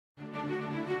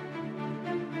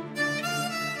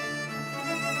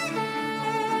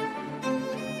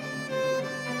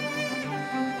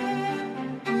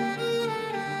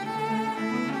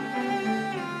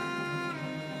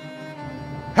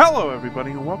Hello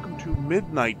everybody and welcome to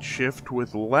Midnight Shift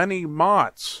with Lenny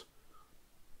Motts.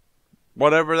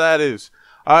 Whatever that is.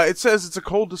 It says it's a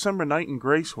cold December night in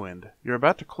Gracewind. You're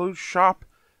about to close shop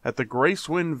at the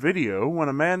Gracewind video when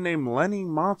a man named Lenny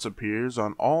Motts appears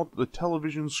on all the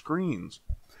television screens.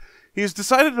 He has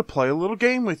decided to play a little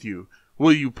game with you.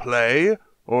 Will you play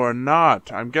or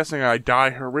not? I'm guessing I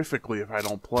die horrifically if I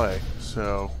don't play.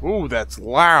 So, ooh, that's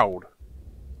loud.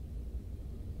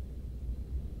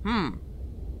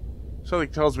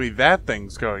 Something tells me that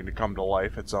thing's going to come to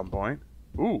life at some point.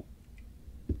 Ooh.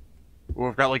 Ooh,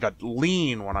 I've got like a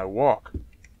lean when I walk.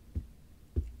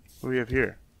 What do we have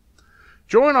here?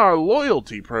 Join our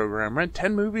loyalty program. Rent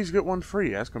 10 movies, get one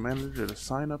free. Ask a manager to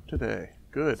sign up today.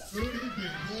 Good. Ooh.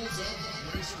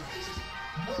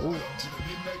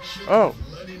 Oh.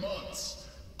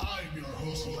 I'm your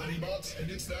host, Lenny Motts,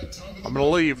 and it's that time of the I'm gonna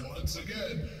leave. Once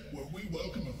again, where we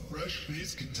welcome a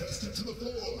fresh-faced contestant to the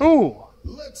floor. Ooh.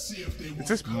 Let's see if they Is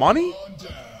this money? on down.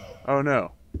 Oh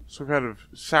no. Some kind of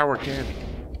sour candy.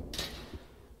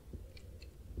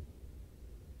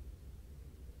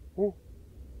 Ooh.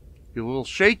 You're a little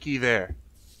shaky there.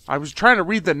 I was trying to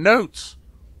read the notes.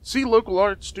 See local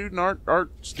art student,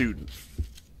 art student.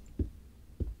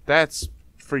 That's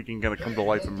freaking gonna come to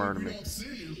life and murder me.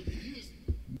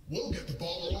 We'll get the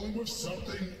ball rolling with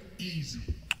something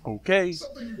easy. Okay.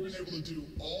 Something you've been able to do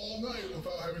all night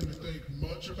without having to think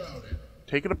much about it.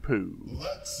 Taking a poo.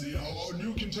 Let's see how our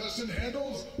new contestant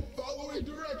handles following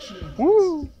directions.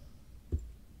 Woo!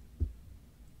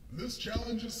 This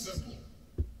challenge is simple.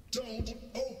 Don't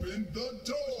open the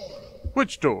door.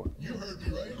 Which door? You heard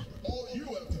me right. All you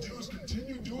have to do is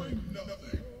continue doing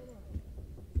nothing.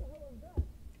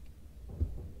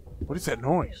 What is that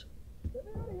noise?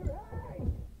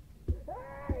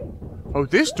 Oh,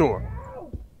 this door.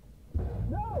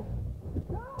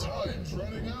 Time's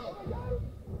running out.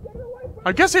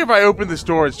 I'm guessing if I open this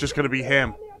door, it's just going to be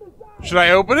him. Should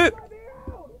I open it?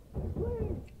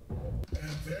 And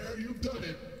there you've done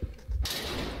it.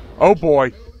 Oh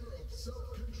boy. Failure of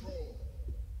self-control.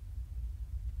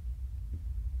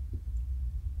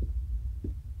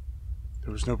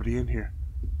 There was nobody in here.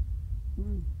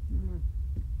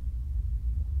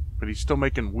 But he's still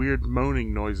making weird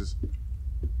moaning noises.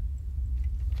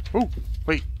 Oh,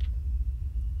 wait.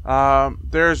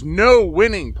 There's no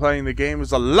winning. Playing the game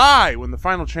is a lie. When the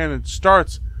final challenge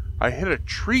starts, I hit a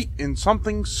treat in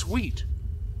something sweet.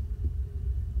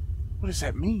 What does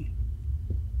that mean?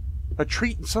 A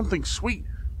treat in something sweet?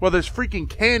 Well, there's freaking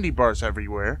candy bars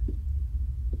everywhere.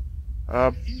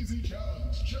 Easy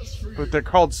challenge just for you. But they're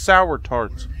called sour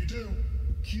tarts. Whatever you do,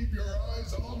 keep your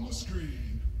eyes on the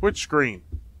screen. Which screen?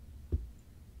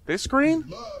 This screen?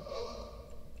 Love,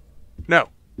 No,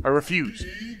 I refuse.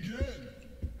 begin.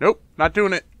 Nope, not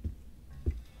doing it.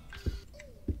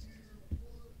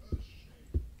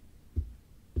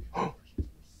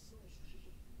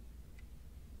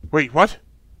 Wait, what?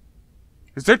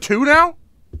 Is there two now?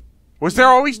 Was there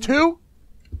always two?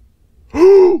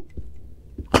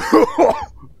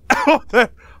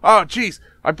 Oh, jeez.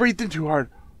 I breathed in too hard.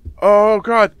 Oh,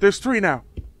 God. There's three now.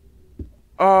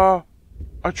 A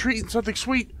treat and something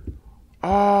sweet.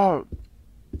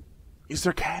 Is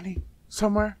there candy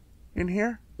somewhere in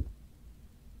here?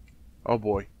 Oh,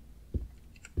 boy.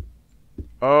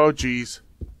 Oh, jeez.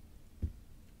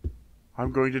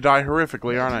 I'm going to die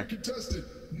horrifically, aren't I? Contestant,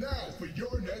 now for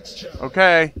your next challenge.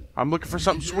 Okay. I'm looking for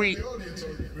something sweet. The audience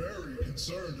are very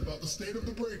concerned about the state of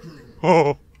the break room.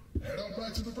 Oh. Head on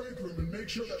back to the break room and make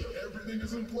sure that everything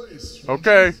is in place.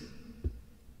 Okay.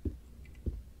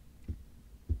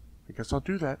 I guess I'll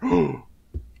do that.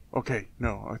 Okay,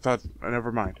 no, I thought.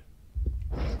 Never mind.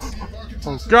 Let's see if our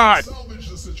contestant Oh, God. can salvage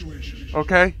the situation.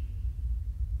 Okay.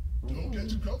 Don't get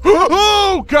too comfortable.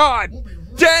 Oh, God! We'll be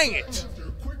right Dang back it! after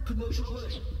a quick commercial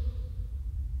break.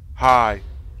 Hi.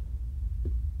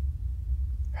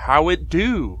 How it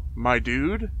do, my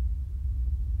dude?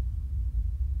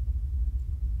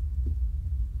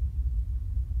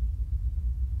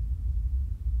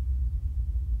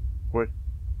 What?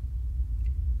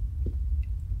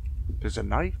 There's a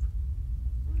knife?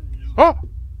 Oh!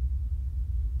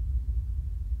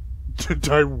 Did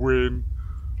I win?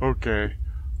 Okay.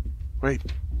 Wait.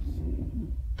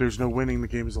 There's no winning. The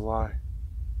game is a lie.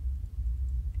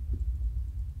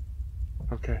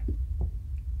 Okay.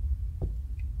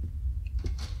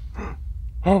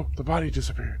 Oh, the body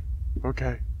disappeared.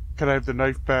 Okay. Can I have the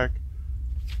knife back?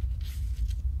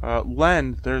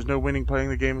 Len, there's no winning. Playing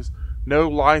the game is no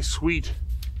lie sweet.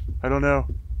 I don't know.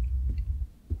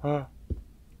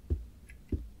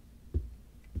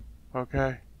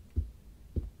 Okay.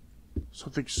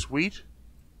 Something sweet?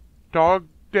 Dog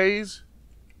days?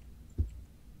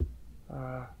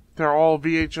 They're all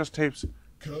VHS tapes.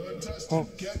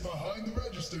 Contestant, get behind the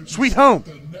register to Sweet start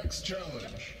home! The next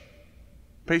challenge.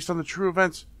 Based on the true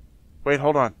events. Wait,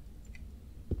 hold on.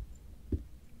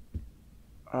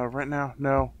 Right now?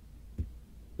 No.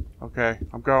 Okay,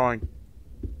 I'm going.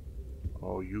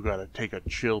 Oh, you gotta take a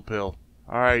chill pill.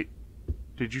 Alright.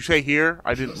 Did you say here?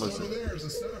 I didn't listen. Over there is a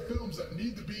set of films that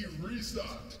need to be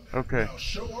restocked. Okay. Now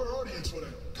show our audience what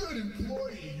a good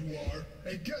employee you are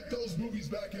and get those movies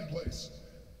back in place.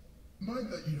 Mind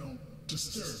that you don't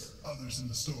disturb others in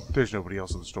the store. There's nobody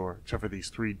else in the store except for these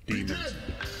 3 demons.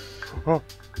 Oh.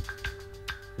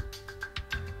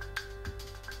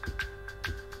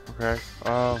 Okay.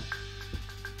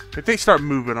 If they start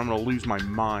moving, I'm gonna lose my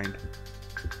mind.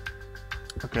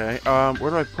 Okay.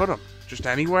 Where do I put them? Just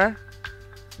anywhere?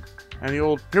 Any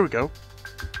old... Here we go.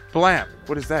 Blam.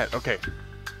 What is that? Okay.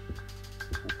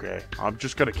 Okay. I'm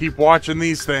just gonna keep watching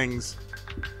these things.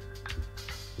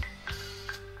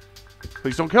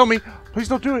 Please don't kill me. Please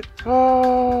don't do it.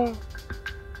 Oh.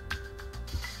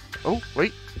 Oh,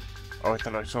 wait. Oh, I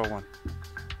thought I saw one.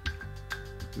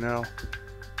 No.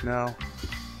 No.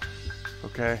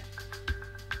 Okay.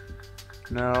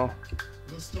 No.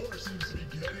 The store seems to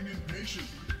be getting impatient.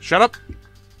 Shut up.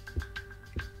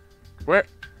 Where?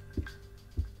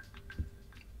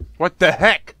 What the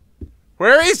heck?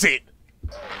 Where is it?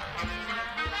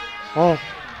 Oh.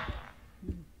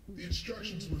 The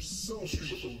instructions were so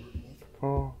straightforward.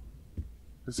 Oh.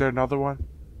 Is there another one?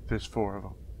 There's 4 of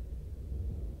them.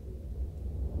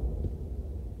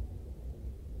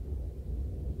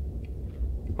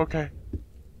 Okay.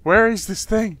 Where is this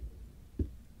thing?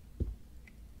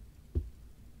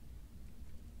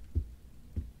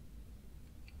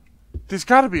 There's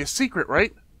gotta be a secret,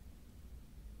 right?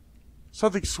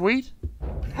 Something sweet?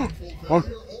 Oh.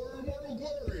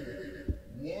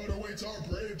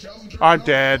 I'm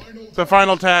dead. The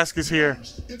final task is here.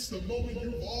 It's the moment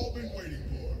you've all been waiting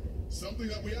for. Something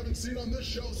that we haven't seen on this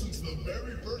show since the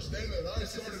very first day that I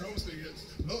started hosting it.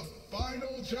 The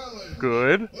final challenge.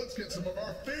 Good. Let's get some of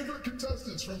our favorite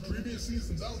contestants from previous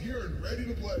seasons out here and ready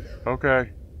to play.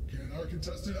 Okay. Can our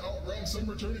contestant outrun some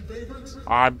returning favorites?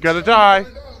 I'm gonna die.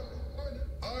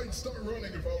 I'd start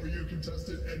running if I were you,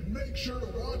 contestant, and make sure to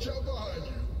watch out behind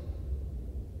you.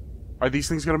 Are these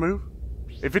things gonna move?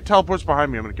 If it teleports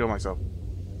behind me, I'm gonna kill myself.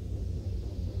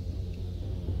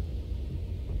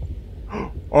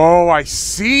 Oh, I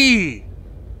see!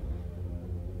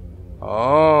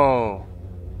 Oh.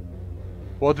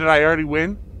 Well, did I already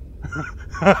win?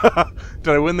 Did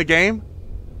I win the game?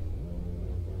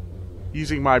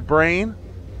 Using my brain?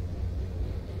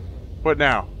 What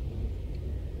now?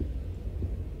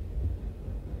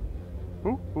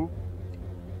 Ooh, ooh.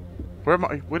 Where am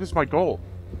I? What is my goal?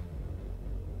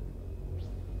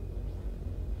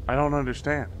 I don't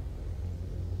understand.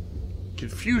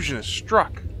 Confusion is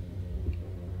struck.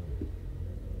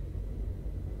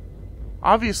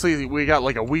 Obviously, we got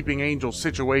like a weeping angel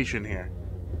situation here.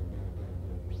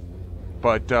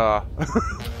 But, I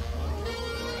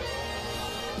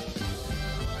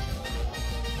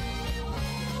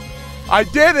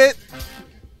did it!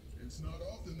 It's not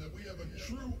often that we have a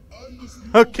true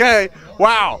undisputed Okay,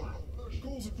 wow.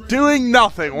 Doing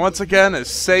nothing once again has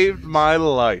saved my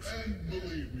life. And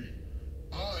believe me,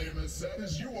 I am as sad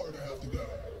as you are to have to go.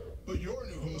 But your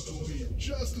new host will be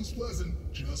just as pleasant,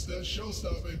 just as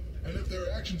show-stopping, and if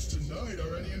their actions tonight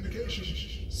are any indication,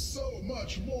 so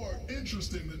much more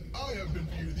interesting than I have been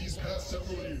for you these past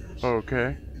several years.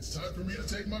 Okay. It's time for me to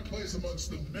take my place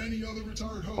amongst the many other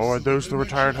retired hosts. Oh, are those the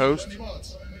retired hosts? Lenny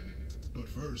Motts. But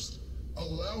first,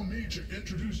 allow me to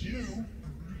introduce you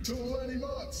to Lenny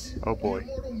Motts. Oh boy. The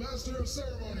immortal master of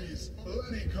ceremonies.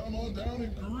 Lenny, come on down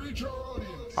and greet our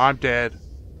audience. I'm dead.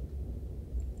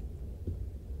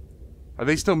 Are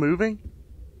they still moving?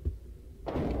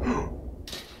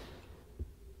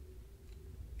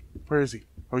 Where is he?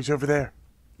 Oh, he's over there.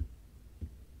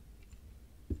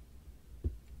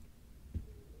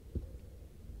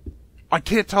 I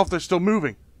can't tell if they're still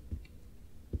moving.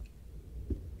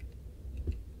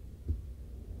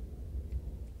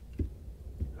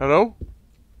 Hello?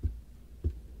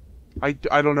 I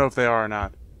don't know if they are or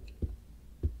not.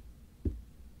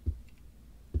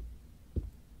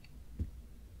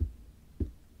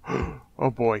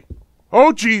 Oh boy.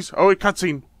 Oh jeez. Oh, a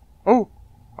cutscene. Oh,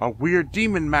 a weird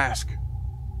demon mask.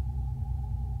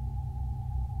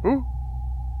 Ooh.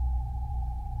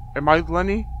 Am I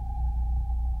Lenny?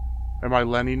 Am I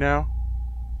Lenny now?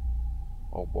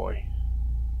 Oh boy.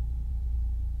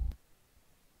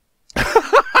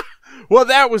 Well,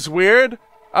 that was weird.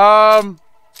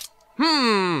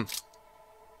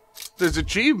 There's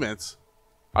achievements.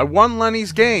 I won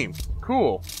Lenny's game.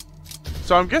 Cool.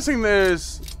 So I'm guessing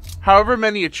there's however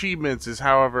many achievements is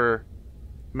however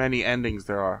many endings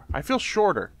there are. I feel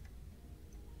shorter.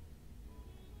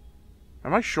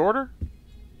 Am I shorter?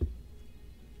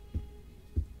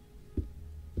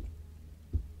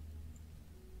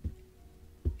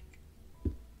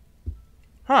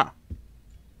 Huh.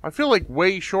 I feel like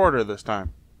way shorter this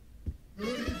time.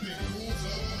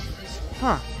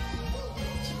 Huh.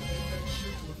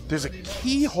 There's a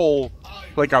keyhole,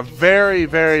 like a very,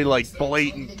 very, like,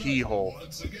 blatant keyhole.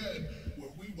 Once again, where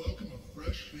we welcome a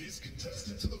fresh-faced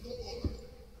contestant to the floor.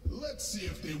 Let's see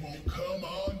if they won't come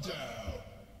on down.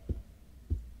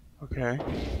 Okay.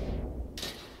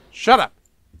 Shut up!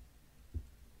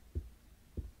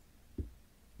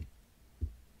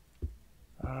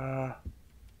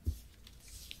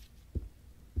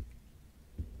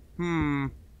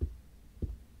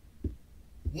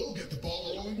 We'll get the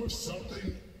ball rolling with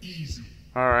something easy.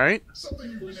 Alright.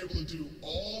 Something you've been able to do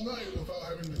all night without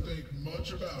having to think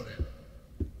much about it.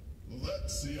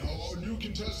 Let's see how our new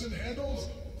contestant handles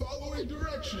following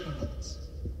directions.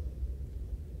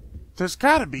 There's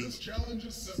gotta be. This challenge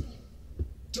is simple.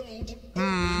 Don't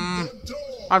open the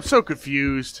door. I'm so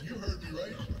confused. You heard me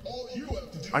right. All you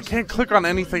have to do I is can't click on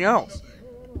anything else.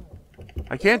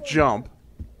 I can't jump.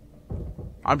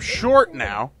 I'm short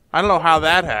now. I don't know how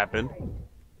that happened.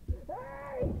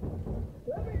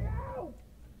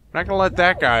 I'm not gonna let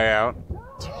that guy out.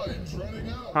 Time's running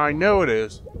out. I know it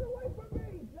is.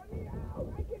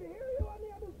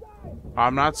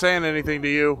 I'm not saying anything to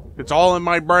you. It's all in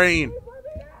my brain.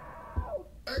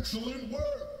 Excellent work.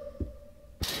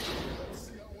 Let's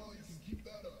see how well you can keep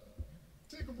that up.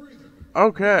 Take a breather.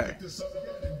 Okay. Pick this up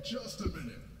again in just a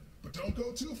minute. But don't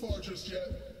go too far just yet.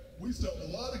 We still have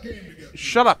a lot of game to get through.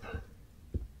 Shut up.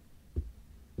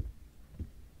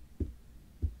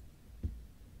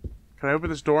 Can I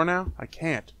open this door now? I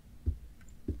can't.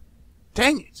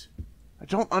 Dang it. I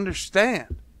don't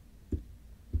understand.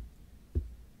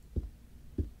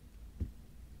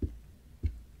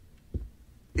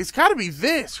 It's gotta be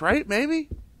this, right? Maybe?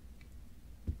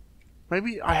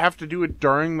 Maybe I have to do it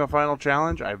during the final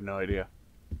challenge? I have no idea.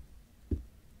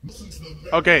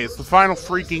 Okay, it's the final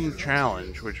freaking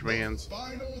challenge, which means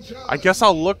I guess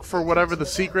I'll look for whatever the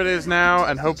secret is now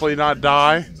and hopefully not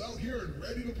die. Out here and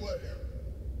ready to play.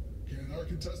 Can our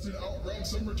contestant outrank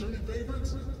some returning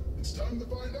favorites? It's time to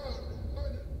find out.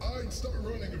 I'd start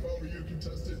running if I were you,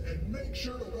 contestant, and make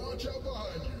sure to watch out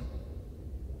behind you.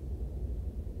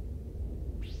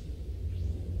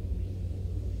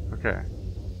 Okay.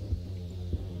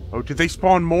 Oh, did they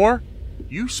spawn more?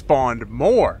 You spawned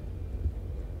more.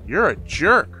 You're a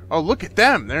jerk. Oh, look at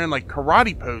them. They're in like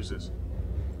karate poses.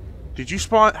 Did you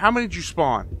spawn? How many did you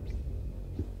spawn?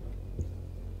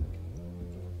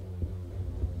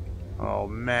 Oh,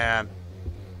 man.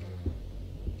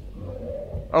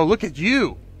 Oh, look at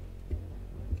you.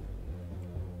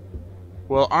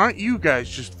 Well, aren't you guys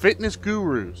just fitness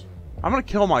gurus? I'm gonna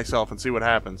kill myself and see what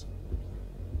happens.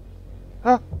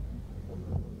 Huh?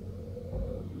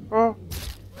 Oh.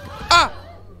 Ah!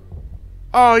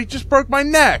 Oh, he just broke my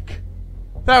neck.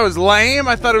 That was lame.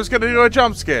 I thought it was gonna do a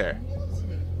jump scare.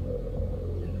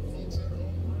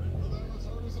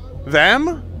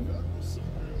 Them?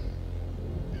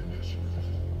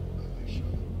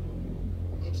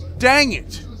 Dang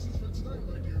it.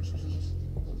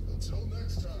 Until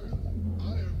next time,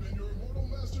 I have been your immortal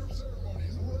master of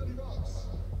ceremonies, Lenny Motts.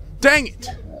 Dang it.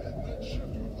 Midnight Shift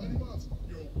with Lenny Motts,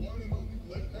 your one and only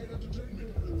late night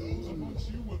entertainment for those amongst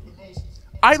you with the most...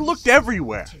 I looked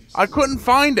everywhere. I couldn't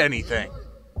find anything.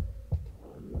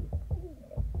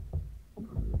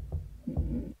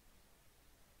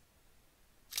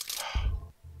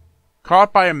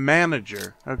 Caught by a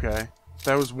manager. Okay.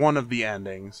 That was one of the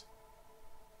endings.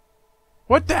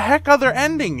 What the heck other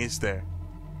ending is there?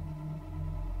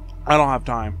 I don't have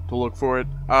time to look for it.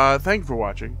 Thank you for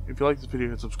watching. If you like this video,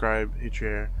 hit subscribe, hit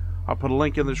share. I'll put a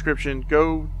link in the description.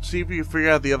 Go see if you can figure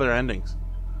out the other endings.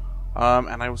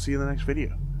 And I will see you in the next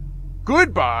video.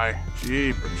 Goodbye!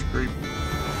 Jeepers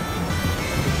creepers.